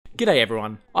G'day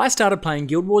everyone. I started playing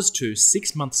Guild Wars 2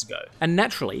 6 months ago, and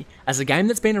naturally, as a game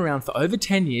that's been around for over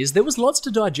 10 years, there was lots to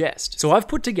digest. So I've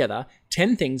put together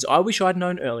 10 things I wish I'd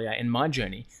known earlier in my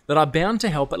journey that are bound to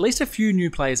help at least a few new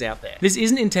players out there. This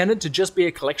isn't intended to just be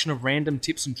a collection of random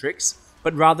tips and tricks,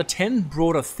 but rather 10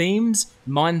 broader themes,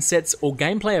 mindsets, or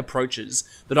gameplay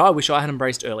approaches that I wish I had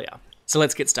embraced earlier. So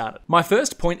let's get started. My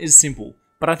first point is simple,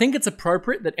 but I think it's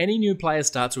appropriate that any new player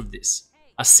starts with this: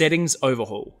 a settings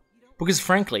overhaul. Because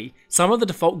frankly, some of the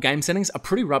default game settings are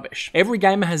pretty rubbish. Every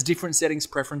gamer has different settings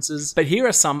preferences, but here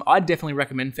are some I'd definitely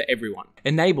recommend for everyone.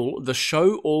 Enable the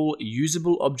Show All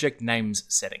Usable Object Names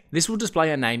setting. This will display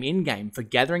a name in-game for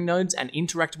gathering nodes and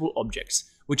interactable objects,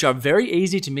 which are very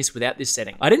easy to miss without this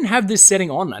setting. I didn't have this setting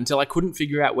on until I couldn't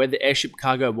figure out where the airship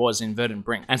cargo was in Verdant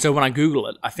Brink. And so when I Googled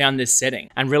it, I found this setting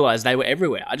and realized they were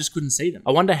everywhere. I just couldn't see them.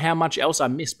 I wonder how much else I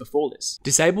missed before this.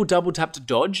 Disable double tap to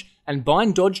dodge and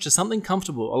bind dodge to something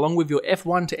comfortable along with your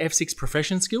F1 to F6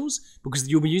 profession skills, because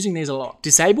you'll be using these a lot.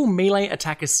 Disable melee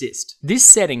attack assist. This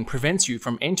setting prevents you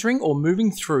from entering or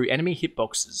moving through enemy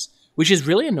hitboxes, which is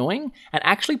really annoying and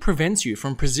actually prevents you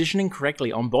from positioning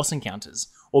correctly on boss encounters,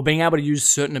 or being able to use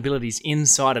certain abilities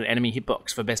inside an enemy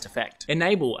hitbox for best effect.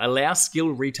 Enable Allow Skill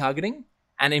Retargeting,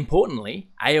 and importantly,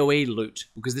 AoE Loot,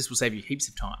 because this will save you heaps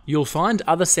of time. You'll find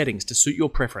other settings to suit your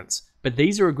preference, but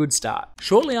these are a good start.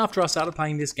 Shortly after I started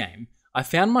playing this game, I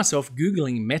found myself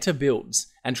Googling meta builds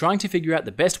and trying to figure out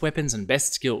the best weapons and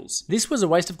best skills. This was a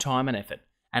waste of time and effort,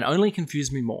 and only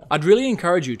confused me more. I'd really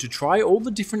encourage you to try all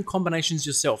the different combinations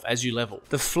yourself as you level.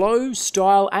 The flow,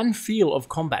 style, and feel of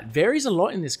combat varies a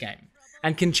lot in this game,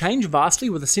 and can change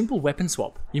vastly with a simple weapon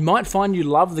swap. You might find you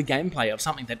love the gameplay of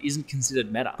something that isn't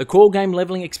considered meta. The core game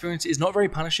leveling experience is not very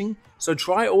punishing, so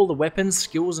try all the weapons,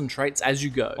 skills, and traits as you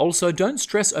go. Also, don't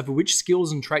stress over which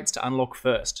skills and traits to unlock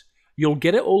first. You'll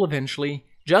get it all eventually.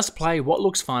 Just play what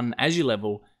looks fun as you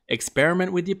level,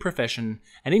 experiment with your profession,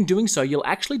 and in doing so, you'll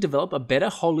actually develop a better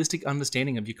holistic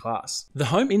understanding of your class. The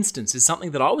home instance is something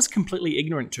that I was completely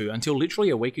ignorant to until literally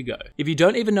a week ago. If you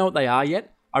don't even know what they are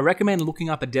yet, I recommend looking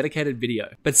up a dedicated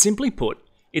video. But simply put,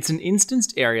 it's an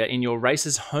instanced area in your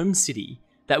race's home city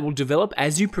that will develop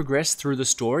as you progress through the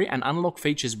story and unlock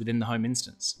features within the home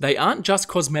instance. They aren't just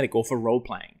cosmetic or for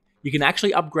role-playing. You can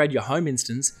actually upgrade your home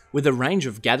instance with a range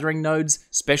of gathering nodes,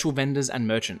 special vendors, and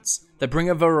merchants that bring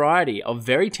a variety of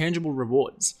very tangible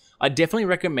rewards. I definitely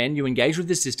recommend you engage with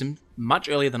this system much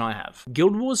earlier than I have.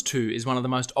 Guild Wars 2 is one of the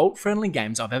most alt-friendly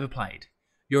games I've ever played.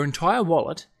 Your entire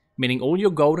wallet, meaning all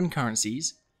your gold and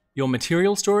currencies, your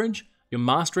material storage, your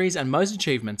masteries, and most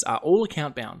achievements are all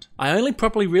account bound. I only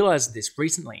properly realized this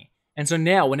recently, and so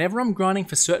now whenever I'm grinding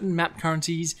for certain map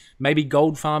currencies, maybe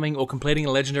gold farming or completing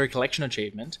a legendary collection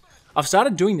achievement, I've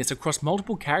started doing this across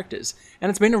multiple characters, and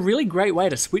it's been a really great way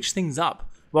to switch things up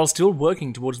while still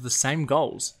working towards the same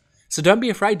goals. So don't be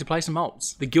afraid to play some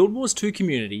alts. The Guild Wars 2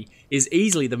 community is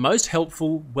easily the most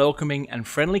helpful, welcoming, and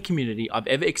friendly community I've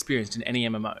ever experienced in any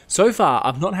MMO. So far,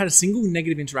 I've not had a single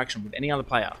negative interaction with any other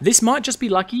player. This might just be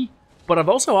lucky, but I've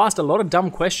also asked a lot of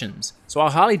dumb questions, so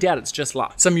I highly doubt it's just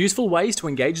luck. Some useful ways to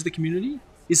engage the community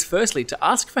is firstly to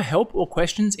ask for help or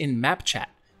questions in map chat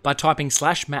by typing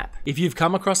 /map. If you've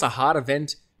come across a hard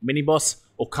event, mini-boss,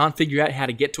 or can't figure out how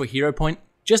to get to a hero point,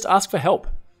 just ask for help.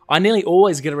 I nearly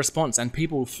always get a response and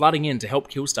people flooding in to help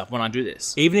kill stuff when I do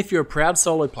this. Even if you're a proud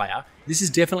solo player, this is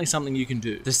definitely something you can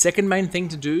do. The second main thing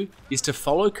to do is to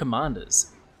follow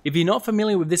commanders. If you're not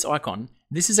familiar with this icon,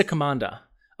 this is a commander,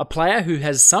 a player who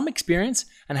has some experience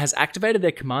and has activated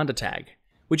their commander tag,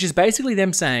 which is basically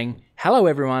them saying, "Hello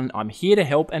everyone, I'm here to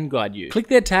help and guide you." Click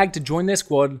their tag to join their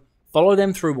squad, follow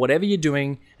them through whatever you're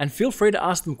doing, and feel free to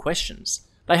ask them questions.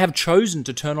 They have chosen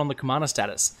to turn on the commander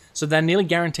status, so they're nearly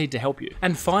guaranteed to help you.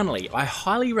 And finally, I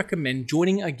highly recommend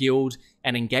joining a guild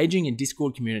and engaging in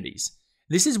Discord communities.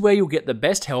 This is where you'll get the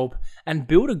best help and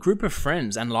build a group of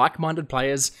friends and like-minded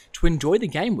players to enjoy the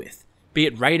game with, be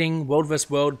it raiding, world vs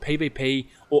world, PvP,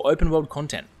 or open world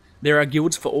content. There are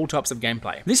guilds for all types of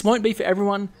gameplay. This won't be for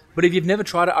everyone, but if you've never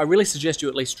tried it, I really suggest you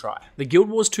at least try. The Guild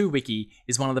Wars 2 wiki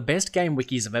is one of the best game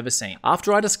wikis I've ever seen.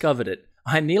 After I discovered it,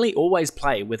 I nearly always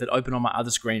play with it open on my other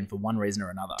screen for one reason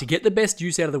or another. To get the best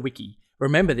use out of the wiki,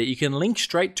 remember that you can link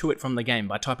straight to it from the game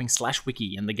by typing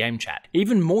 /wiki in the game chat.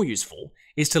 Even more useful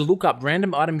is to look up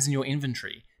random items in your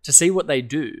inventory to see what they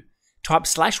do. Type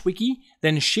 /wiki,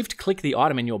 then shift-click the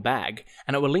item in your bag,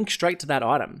 and it will link straight to that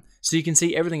item, so you can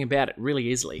see everything about it really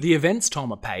easily. The events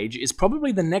timer page is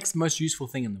probably the next most useful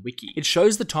thing in the wiki. It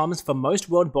shows the timers for most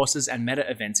world bosses and meta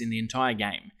events in the entire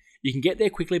game. You can get there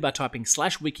quickly by typing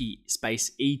 /wiki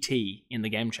 /ET in the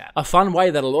game chat. A fun way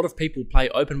that a lot of people play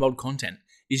open world content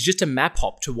is just a map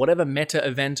hop to whatever meta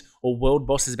event or world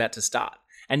boss is about to start,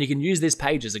 and you can use this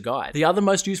page as a guide. The other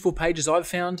most useful pages I've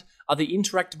found are the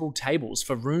interactable tables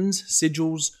for runes,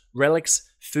 sigils,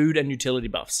 relics, food, and utility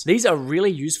buffs. These are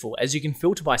really useful as you can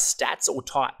filter by stats or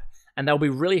type, and they'll be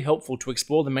really helpful to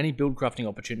explore the many build crafting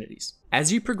opportunities.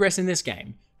 As you progress in this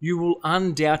game, you will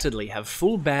undoubtedly have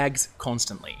full bags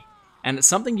constantly, and it's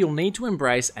something you'll need to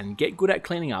embrace and get good at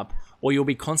cleaning up, or you'll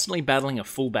be constantly battling a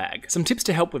full bag. Some tips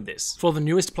to help with this. For the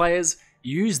newest players,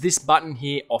 use this button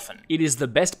here often. It is the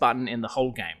best button in the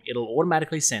whole game. It'll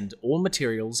automatically send all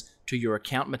materials to your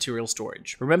account material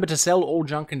storage. Remember to sell all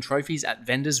junk and trophies at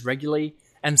vendors regularly,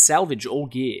 and salvage all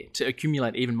gear to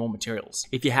accumulate even more materials.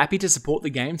 If you're happy to support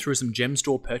the game through some gem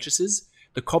store purchases,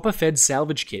 the Copper Fed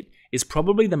Salvage Kit is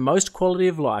probably the most quality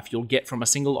of life you'll get from a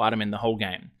single item in the whole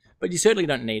game, but you certainly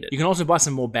don't need it. You can also buy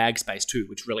some more bag space too,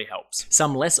 which really helps.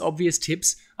 Some less obvious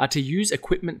tips are to use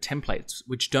equipment templates,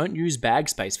 which don't use bag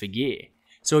space for gear.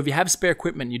 So if you have spare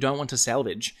equipment you don't want to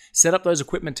salvage, set up those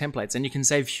equipment templates and you can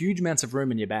save huge amounts of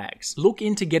room in your bags. Look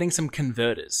into getting some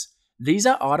converters. These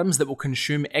are items that will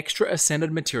consume extra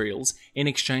ascended materials in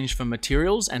exchange for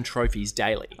materials and trophies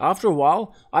daily. After a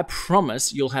while, I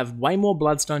promise you'll have way more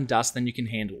bloodstone dust than you can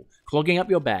handle, clogging up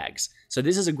your bags, so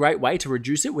this is a great way to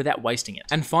reduce it without wasting it.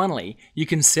 And finally, you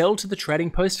can sell to the trading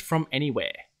post from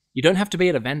anywhere. You don't have to be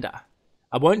at a vendor.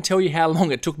 I won't tell you how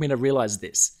long it took me to realize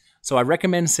this, so I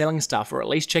recommend selling stuff or at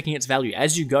least checking its value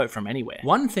as you go from anywhere.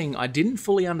 One thing I didn't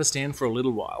fully understand for a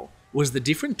little while was the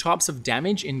different types of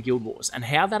damage in Guild Wars and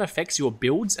how that affects your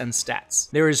builds and stats.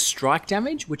 There is strike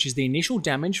damage, which is the initial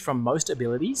damage from most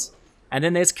abilities, and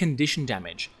then there's condition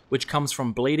damage, which comes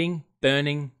from bleeding,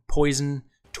 burning, poison,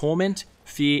 torment,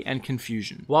 fear, and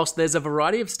confusion. Whilst there's a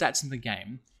variety of stats in the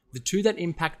game, the two that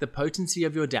impact the potency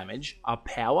of your damage are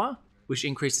power, which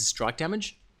increases strike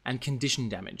damage, and condition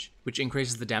damage, which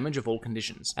increases the damage of all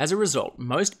conditions. As a result,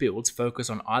 most builds focus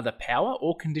on either power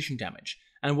or condition damage,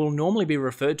 and will normally be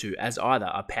referred to as either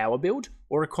a power build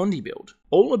or a condi build.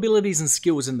 All abilities and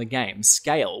skills in the game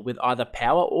scale with either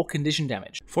power or condition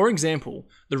damage. For example,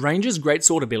 the Ranger's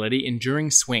Greatsword ability Enduring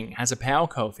Swing has a power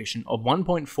coefficient of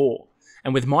 1.4,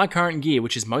 and with my current gear,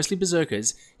 which is mostly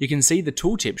Berserkers, you can see the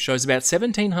tooltip shows about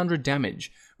 1700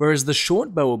 damage, whereas the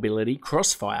short bow ability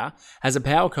Crossfire has a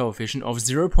power coefficient of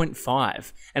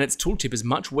 0.5, and its tooltip is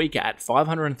much weaker at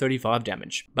 535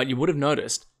 damage. But you would have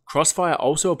noticed, Crossfire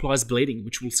also applies bleeding,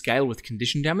 which will scale with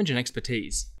condition damage and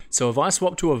expertise. So if I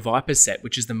swap to a Viper set,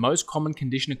 which is the most common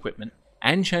condition equipment,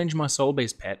 and change my Soul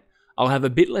Beast pet, I'll have a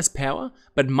bit less power,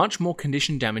 but much more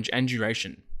condition damage and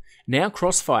duration. Now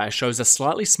Crossfire shows a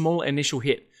slightly smaller initial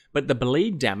hit, but the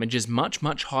bleed damage is much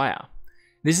higher.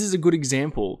 This is a good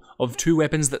example of two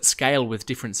weapons that scale with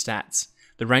different stats.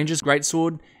 The Ranger's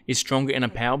Greatsword is stronger in a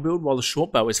power build, while the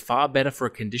shortbow is far better for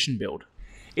a condition build.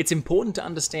 It's important to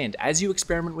understand as you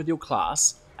experiment with your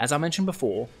class, as I mentioned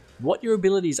before, what your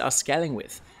abilities are scaling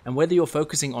with, and whether you're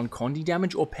focusing on condi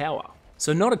damage or power.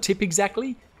 So not a tip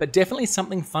exactly, but definitely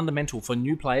something fundamental for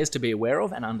new players to be aware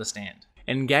of and understand.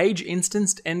 Engage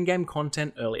instanced endgame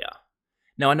content earlier.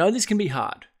 Now I know this can be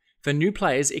hard. For new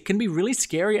players, it can be really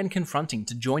scary and confronting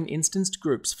to join instanced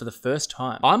groups for the first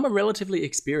time. I'm a relatively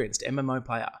experienced MMO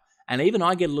player, and even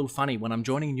I get a little funny when I'm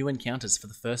joining new encounters for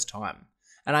the first time.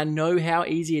 And I know how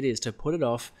easy it is to put it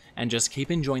off and just keep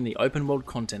enjoying the open world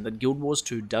content that Guild Wars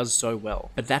 2 does so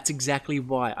well. But that's exactly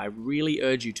why I really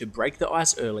urge you to break the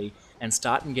ice early and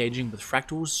start engaging with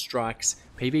fractals, strikes,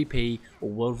 PvP, or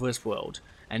world vs world,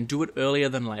 and do it earlier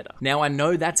than later. Now I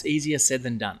know that's easier said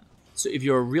than done, so if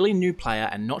you're a really new player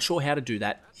and not sure how to do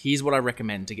that, here's what I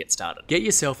recommend to get started. Get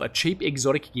yourself a cheap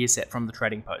exotic gear set from the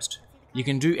trading post. You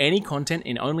can do any content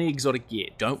in only exotic gear,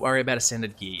 don't worry about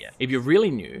ascended gear yet. If you're really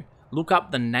new, look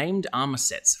up the named armor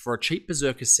sets for a cheap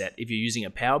Berserker set if you're using a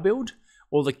power build,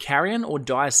 or the Carrion or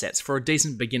Dire sets for a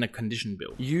decent beginner condition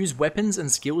build. Use weapons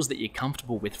and skills that you're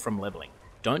comfortable with from leveling.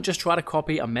 Don't just try to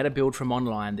copy a meta build from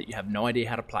online that you have no idea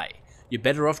how to play. You're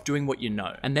better off doing what you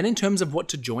know. And then in terms of what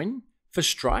to join, for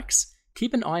strikes,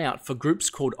 keep an eye out for groups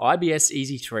called IBS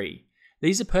Easy 3.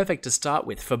 These are perfect to start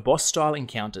with for boss style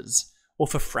encounters. Or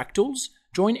for fractals,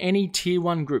 join any tier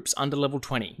 1 groups under level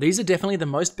 20. These are definitely the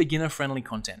most beginner friendly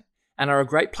content, and are a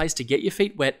great place to get your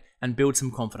feet wet and build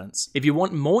some confidence. If you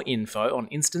want more info on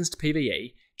instanced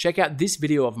PvE, check out this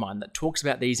video of mine that talks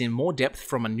about these in more depth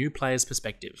from a new player's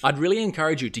perspective. I'd really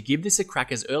encourage you to give this a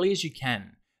crack as early as you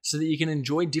can, so that you can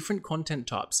enjoy different content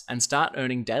types and start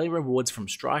earning daily rewards from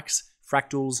strikes,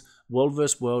 fractals, world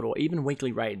vs world, or even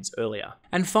weekly raids earlier.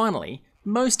 And finally,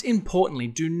 most importantly,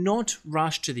 do not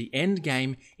rush to the end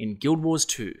game in Guild Wars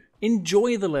 2.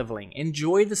 Enjoy the leveling,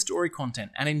 enjoy the story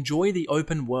content, and enjoy the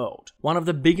open world. One of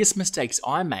the biggest mistakes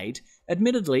I made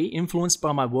admittedly influenced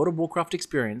by my World of Warcraft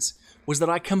experience, was that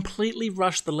I completely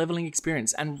rushed the leveling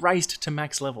experience and raced to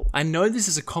max level. I know this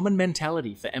is a common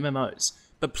mentality for MMOs,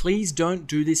 but please don't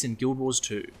do this in Guild Wars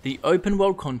 2. The open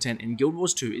world content in Guild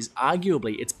Wars 2 is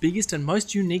arguably its biggest and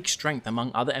most unique strength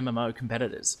among other MMO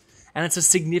competitors, and it's a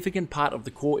significant part of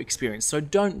the core experience, so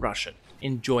don't rush it.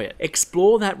 Enjoy it.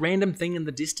 Explore that random thing in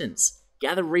the distance.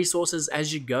 Gather resources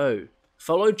as you go.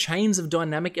 Follow chains of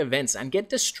dynamic events and get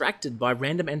distracted by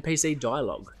random NPC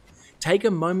dialogue. Take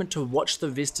a moment to watch the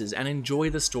vistas and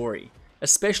enjoy the story,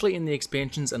 especially in the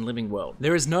expansions and living world.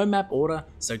 There is no map order,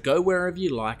 so go wherever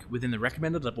you like within the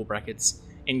recommended level brackets,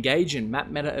 engage in map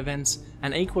meta events,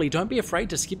 and equally don't be afraid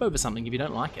to skip over something if you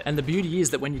don't like it. And the beauty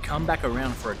is that when you come back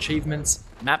around for achievements,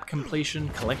 map completion,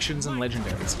 collections and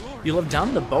legendaries, you'll have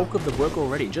done the bulk of the work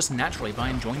already just naturally by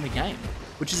enjoying the game,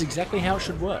 which is exactly how it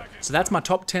should work. So that's my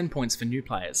top 10 points for new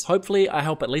players. Hopefully I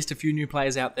help at least a few new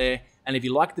players out there, and if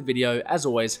you liked the video, as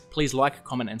always, please like,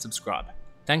 comment and subscribe.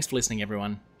 Thanks for listening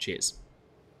everyone, cheers.